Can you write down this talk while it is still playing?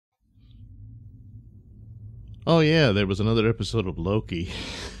Oh yeah, there was another episode of Loki,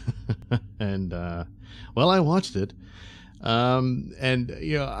 and well, I watched it. And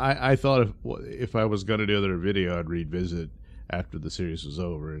I thought if I was going to do another video, I'd revisit after the series was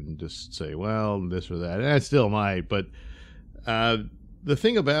over and just say, well, this or that. And I still might, but uh, the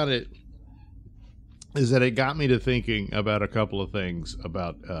thing about it is that it got me to thinking about a couple of things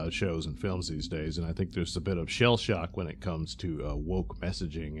about shows and films these days, and I think there's a bit of shell shock when it comes to woke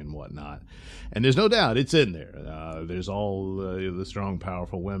messaging and whatnot. And there's no doubt it's in there. There's all the strong,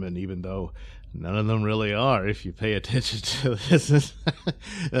 powerful women, even though none of them really are. If you pay attention to this,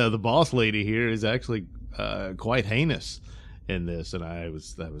 the boss lady here is actually quite heinous in this, and I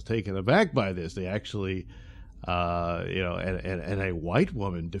was taken aback by this. They actually and a white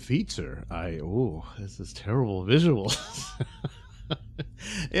woman defeats her. This is terrible visual.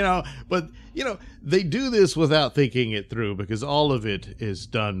 But they do this without thinking it through because all of it is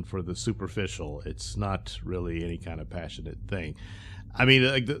done for the superficial. It's not really any kind of passionate thing. I mean,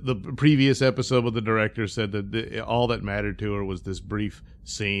 like the previous episode with the director said that all that mattered to her was this brief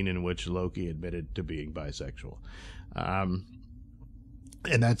scene in which Loki admitted to being bisexual.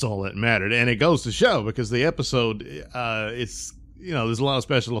 And that's all that mattered. And it goes to show because the episode, it's, there's a lot of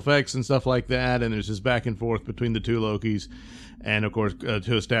special effects and stuff like that. And there's this back and forth between the two Lokis. And of course,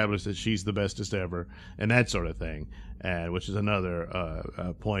 to establish that she's the bestest ever and that sort of thing, which is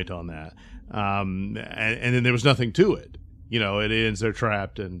another point on that. And then there was nothing to it. It ends, they're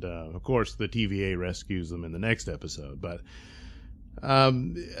trapped. And of course, the TVA rescues them in the next episode. But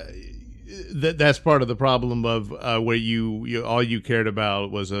that's part of the problem of where you all you cared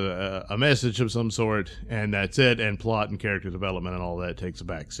about was a message of some sort, and that's it, and plot and character development and all that takes a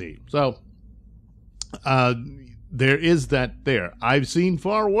back seat. So there is that there. I've seen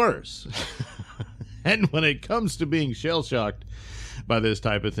far worse. And when it comes to being shell-shocked by this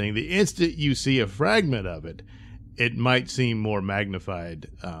type of thing, the instant you see a fragment of it, it might seem more magnified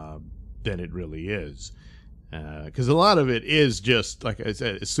than it really is. Because a lot of it is just, like I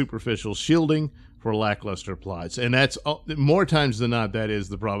said, superficial shielding for lackluster plots. And that's more times than not, that is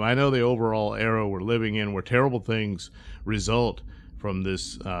the problem. I know the overall era we're living in where terrible things result from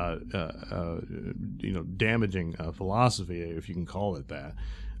this, damaging philosophy, if you can call it that,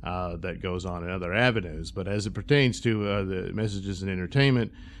 that goes on in other avenues. But as it pertains to the messages and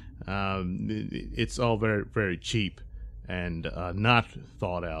entertainment, it's all very, very cheap and not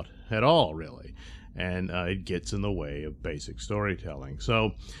thought out at all, really. And it gets in the way of basic storytelling.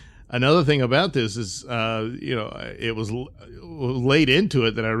 So another thing about this is, it was late into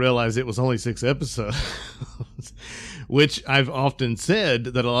it that I realized it was only 6 episodes, which I've often said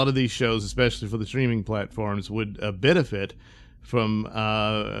that a lot of these shows, especially for the streaming platforms, would benefit from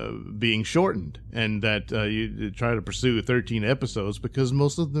being shortened, and that you try to pursue 13 episodes because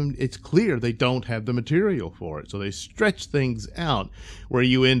most of them, it's clear they don't have the material for it. So they stretch things out where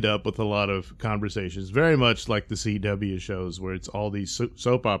you end up with a lot of conversations, very much like the CW shows where it's all these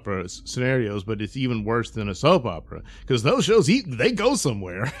soap opera scenarios, but it's even worse than a soap opera because those shows, they go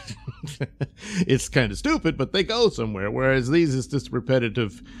somewhere. It's kind of stupid, but they go somewhere. Whereas these is just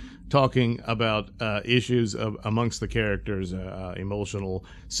repetitive talking about issues amongst the characters, emotional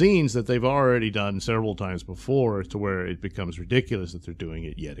scenes that they've already done several times before, to where it becomes ridiculous that they're doing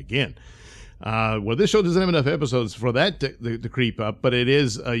it yet again. Well, this show doesn't have enough episodes for that to creep up, but it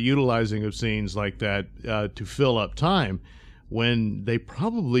is utilizing of scenes like that to fill up time when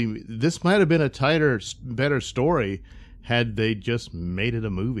this might have been a tighter, better story had they just made it a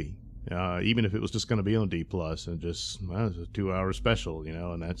movie. Even if it was just going to be on D Plus and just it's a 2-hour special,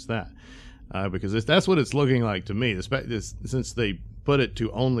 and that's that. Because that's what it's looking like to me, since they put it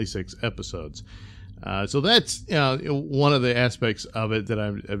to only 6 episodes. So that's one of the aspects of it that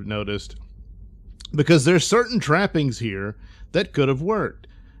I've noticed, because there's certain trappings here that could have worked,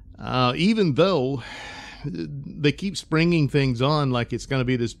 even though they keep springing things on like it's going to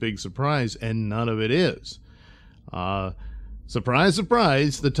be this big surprise, and none of it is. Surprise,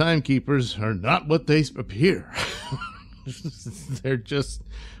 surprise, the timekeepers are not what they appear. They're just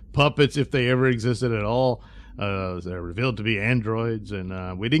puppets, if they ever existed at all. They're revealed to be androids,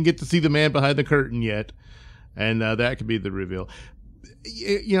 and we didn't get to see the man behind the curtain yet, and that could be the reveal.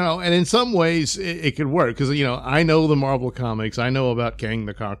 And in some ways it could work, because I know the Marvel comics. I know about Kang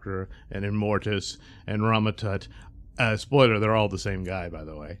the Conqueror and Immortus and Ramatut. Spoiler, they're all the same guy, by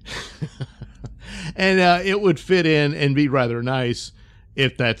the way. And it would fit in and be rather nice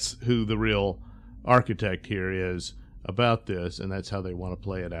if that's who the real architect here is about this, and that's how they want to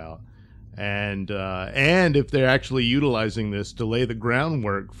play it out. And if they're actually utilizing this to lay the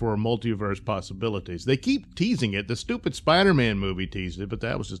groundwork for multiverse possibilities. They keep teasing it. The stupid Spider-Man movie teased it, but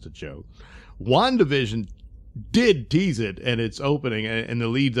that was just a joke. WandaVision did tease it and its opening and the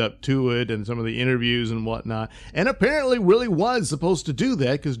leads up to it and some of the interviews and whatnot, and apparently really was supposed to do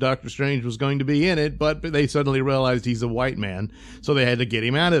that because Doctor Strange was going to be in it, but they suddenly realized he's a white man, so they had to get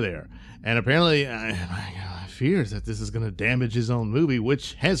him out of there. And apparently I fear that this is going to damage his own movie,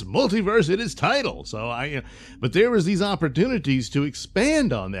 which has multiverse in its title. So but there was these opportunities to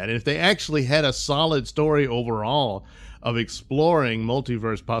expand on that, and if they actually had a solid story overall of exploring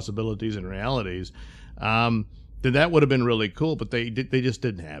multiverse possibilities and realities, then that would have been really cool, but they just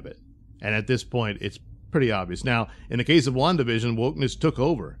didn't have it. And at this point, it's pretty obvious. Now, in the case of WandaVision, wokeness took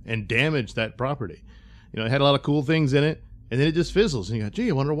over and damaged that property. It had a lot of cool things in it, and then it just fizzles. And you go, gee,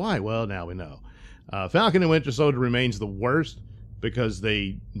 I wonder why. Well, now we know. Falcon and Winter Soldier remains the worst because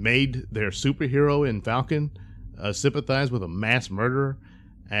they made their superhero in Falcon sympathize with a mass murderer,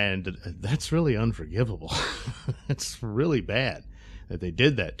 and that's really unforgivable. It's really bad that they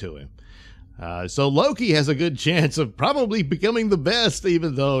did that to him. So Loki has a good chance of probably becoming the best,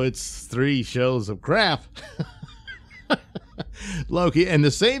 even though it's 3 shows of crap. Loki, and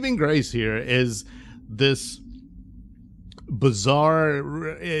the saving grace here is this bizarre,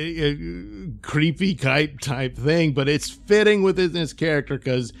 creepy type thing, but it's fitting within this character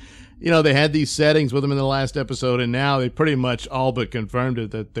because, they had these settings with him in the last episode, and now they pretty much all but confirmed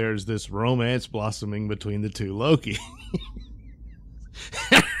it that there's this romance blossoming between the 2 Loki.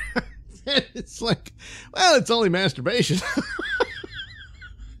 It's like, well, it's only masturbation.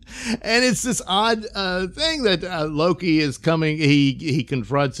 And it's this odd thing that Loki is coming. He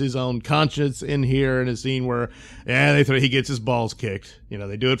confronts his own conscience in here in a scene where, he gets his balls kicked.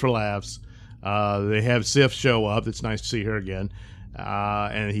 They do it for laughs. They have Sif show up. It's nice to see her again.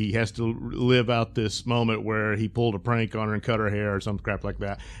 And he has to live out this moment where he pulled a prank on her and cut her hair or some crap like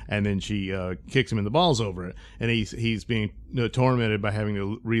that, and then she kicks him in the balls over it, and he's being tormented by having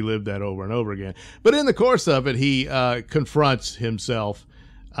to relive that over and over again. But in the course of it, he confronts himself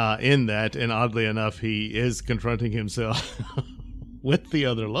in that, and oddly enough, he is confronting himself with the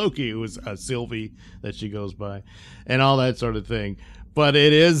other Loki, who is Sylvie, that she goes by, and all that sort of thing. But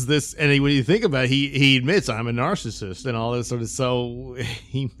it is this, and when you think about it, he admits, I'm a narcissist and all this sort of, so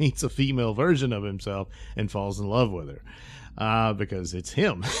he meets a female version of himself and falls in love with her because it's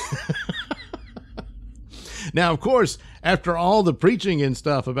him. Now, of course, after all the preaching and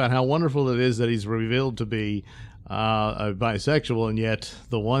stuff about how wonderful it is that he's revealed to be bisexual, and yet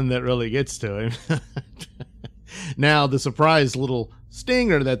the one that really gets to him. Now, the surprise little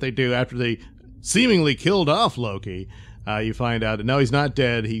stinger that they do after they seemingly killed off Loki, you find out that no, he's not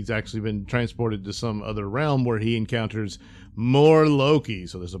dead. He's actually been transported to some other realm where he encounters more Loki.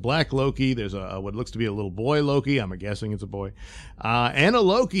 So there's a black Loki. There's what looks to be a little boy Loki. I'm guessing it's a boy. And a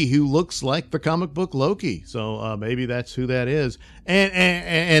Loki who looks like the comic book Loki. So maybe that's who that is.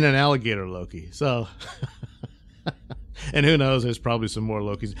 And an alligator Loki. So... And who knows, there's probably some more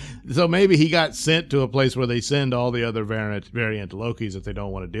Lokis. So maybe he got sent to a place where they send all the other variant Lokis that they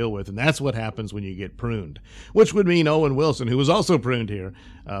don't want to deal with. And that's what happens when you get pruned. Which would mean Owen Wilson, who was also pruned here,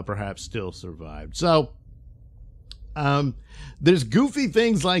 perhaps still survived. So there's goofy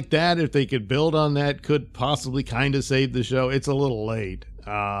things like that. If they could build on that, could possibly kind of save the show. It's a little late.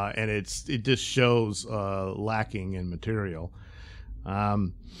 And it just shows lacking in material.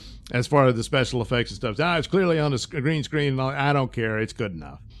 As far as the special effects and stuff, it's clearly on a green screen. And I don't care. It's good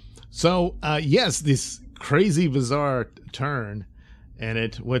enough. So, yes, this crazy, bizarre turn in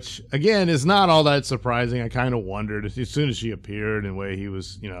it, which, again, is not all that surprising. I kind of wondered as soon as she appeared and the way he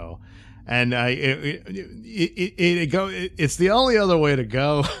was, and it's the only other way to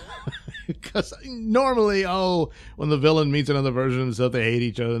go. Because normally, when the villain meets another version of themselves, they hate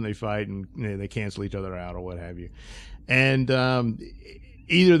each other and they fight and they cancel each other out or what have you. And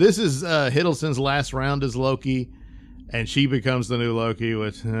either this is Hiddleston's last round as Loki, and she becomes the new Loki,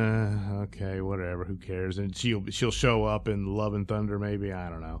 which, okay, whatever, who cares? And she'll show up in Love and Thunder, maybe, I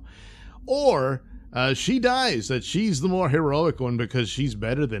don't know. Or she dies, that she's the more heroic one because she's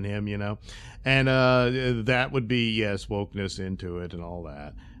better than him, And that would be, yes, wokeness into it and all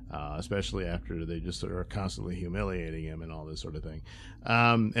that. Especially after they just are constantly humiliating him and all this sort of thing.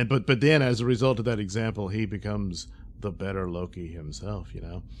 But then as a result of that example, he becomes the better Loki himself,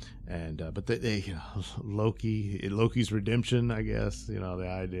 and but they Loki's redemption, I guess, the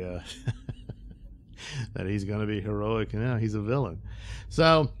idea that he's going to be heroic, and now he's a villain.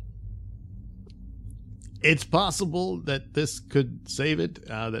 So it's possible that this could save it,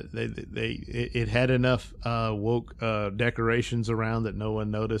 that it had enough woke decorations around that no one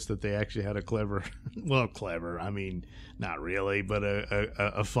noticed that they actually had a clever, I mean, not really, but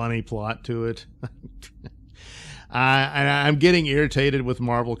a funny plot to it. And I'm getting irritated with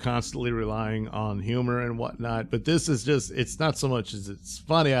Marvel constantly relying on humor and whatnot. But this is just, it's not so much as it's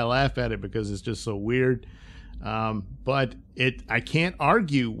funny. I laugh at it because it's just so weird. But I can't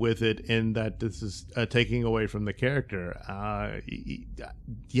argue with it in that this is taking away from the character.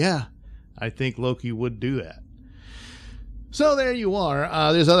 Yeah, I think Loki would do that. So there you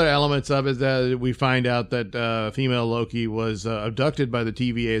are. There's other elements of it that we find out that female Loki was abducted by the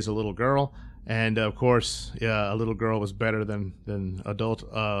TVA as a little girl. And, of course, a little girl was better than adult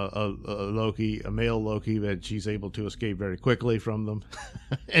Loki, a male Loki, that she's able to escape very quickly from them.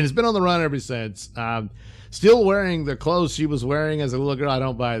 And it's been on the run ever since. Still wearing the clothes she was wearing as a little girl. I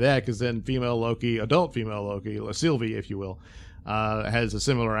don't buy that, because then female Loki, adult female Loki, Sylvie, if you will, has a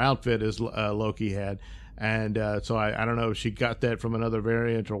similar outfit as Loki had. And so I don't know if she got that from another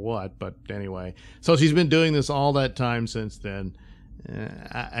variant or what. But anyway, so she's been doing this all that time since then.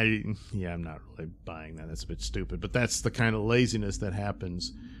 I'm not really buying that. That's a bit stupid, but that's the kind of laziness that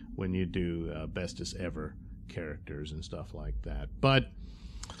happens when you do bestest ever characters and stuff like that. But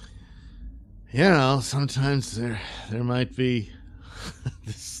sometimes there might be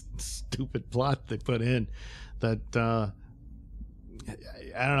this stupid plot they put in that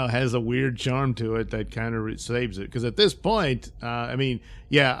I don't know, has a weird charm to it that kind of saves it. Because at this point,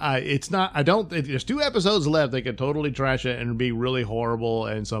 it's not, there's 2 episodes left. They could totally trash it and be really horrible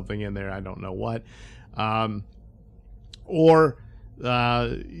and something in there, I don't know what. Or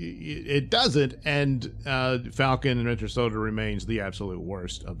it doesn't, and Falcon and Winter Soldier remains the absolute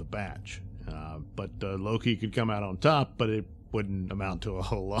worst of the batch. But Loki could come out on top, but it wouldn't amount to a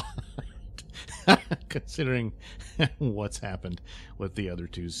whole lot. Considering what's happened with the other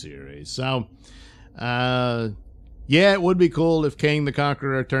 2 series. So, it would be cool if Kang the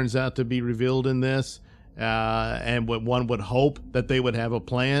Conqueror turns out to be revealed in this. And one would hope that they would have a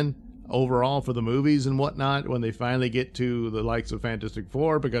plan overall for the movies and whatnot when they finally get to the likes of Fantastic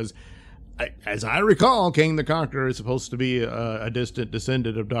Four, because as I recall, Kang the Conqueror is supposed to be a distant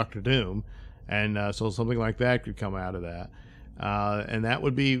descendant of Doctor Doom. And so something like that could come out of that. And that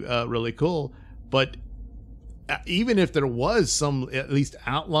would be really cool. But even if there was some at least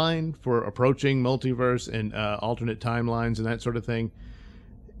outline for approaching multiverse and alternate timelines and that sort of thing,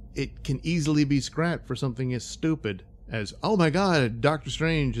 it can easily be scrapped for something as stupid as, oh my God, Doctor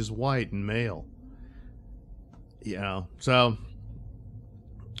Strange is white and male. So,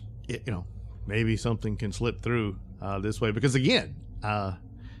 maybe something can slip through this way. Because again, the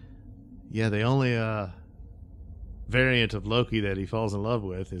only variant of Loki that he falls in love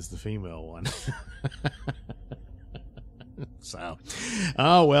with is the female one. So,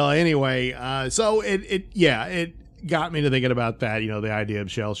 anyway, so it got me to thinking about that, the idea of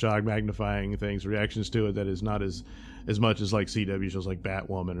shell shock, magnifying things, reactions to it that is not as much as like CW shows like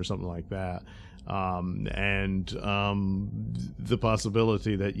Batwoman or something like that. And the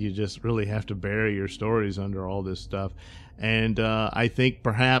possibility that you just really have to bury your stories under all this stuff. And I think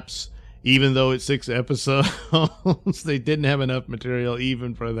perhaps, even though it's 6 episodes, they didn't have enough material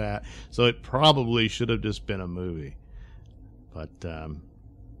even for that. So it probably should have just been a movie. But,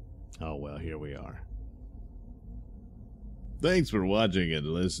 here we are. Thanks for watching and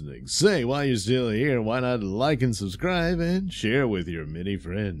listening. Say, while you're still here, why not like and subscribe and share with your many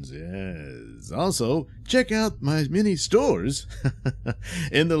friends? Yes. Also, check out my mini stores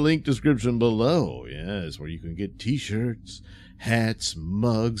in the link description below. Yes, where you can get t-shirts, hats,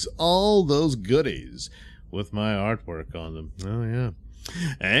 mugs, all those goodies with my artwork on them. Oh, yeah.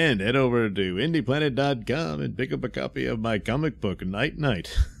 And head over to indieplanet.com and pick up a copy of my comic book, Night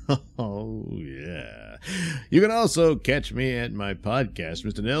Night. Oh, yeah. You can also catch me at my podcast,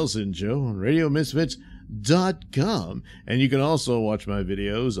 Mr. Nailsin Show, on RadioMisfits.com. And you can also watch my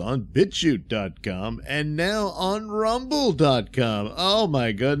videos on BitChute.com and now on Rumble.com. Oh,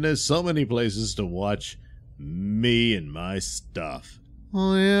 my goodness, so many places to watch me and my stuff.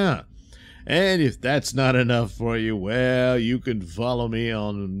 Oh, yeah. And if that's not enough for you, well, you can follow me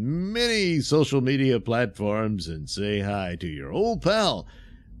on many social media platforms and say hi to your old pal,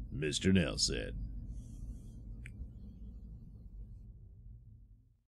 Mr. Nailsin.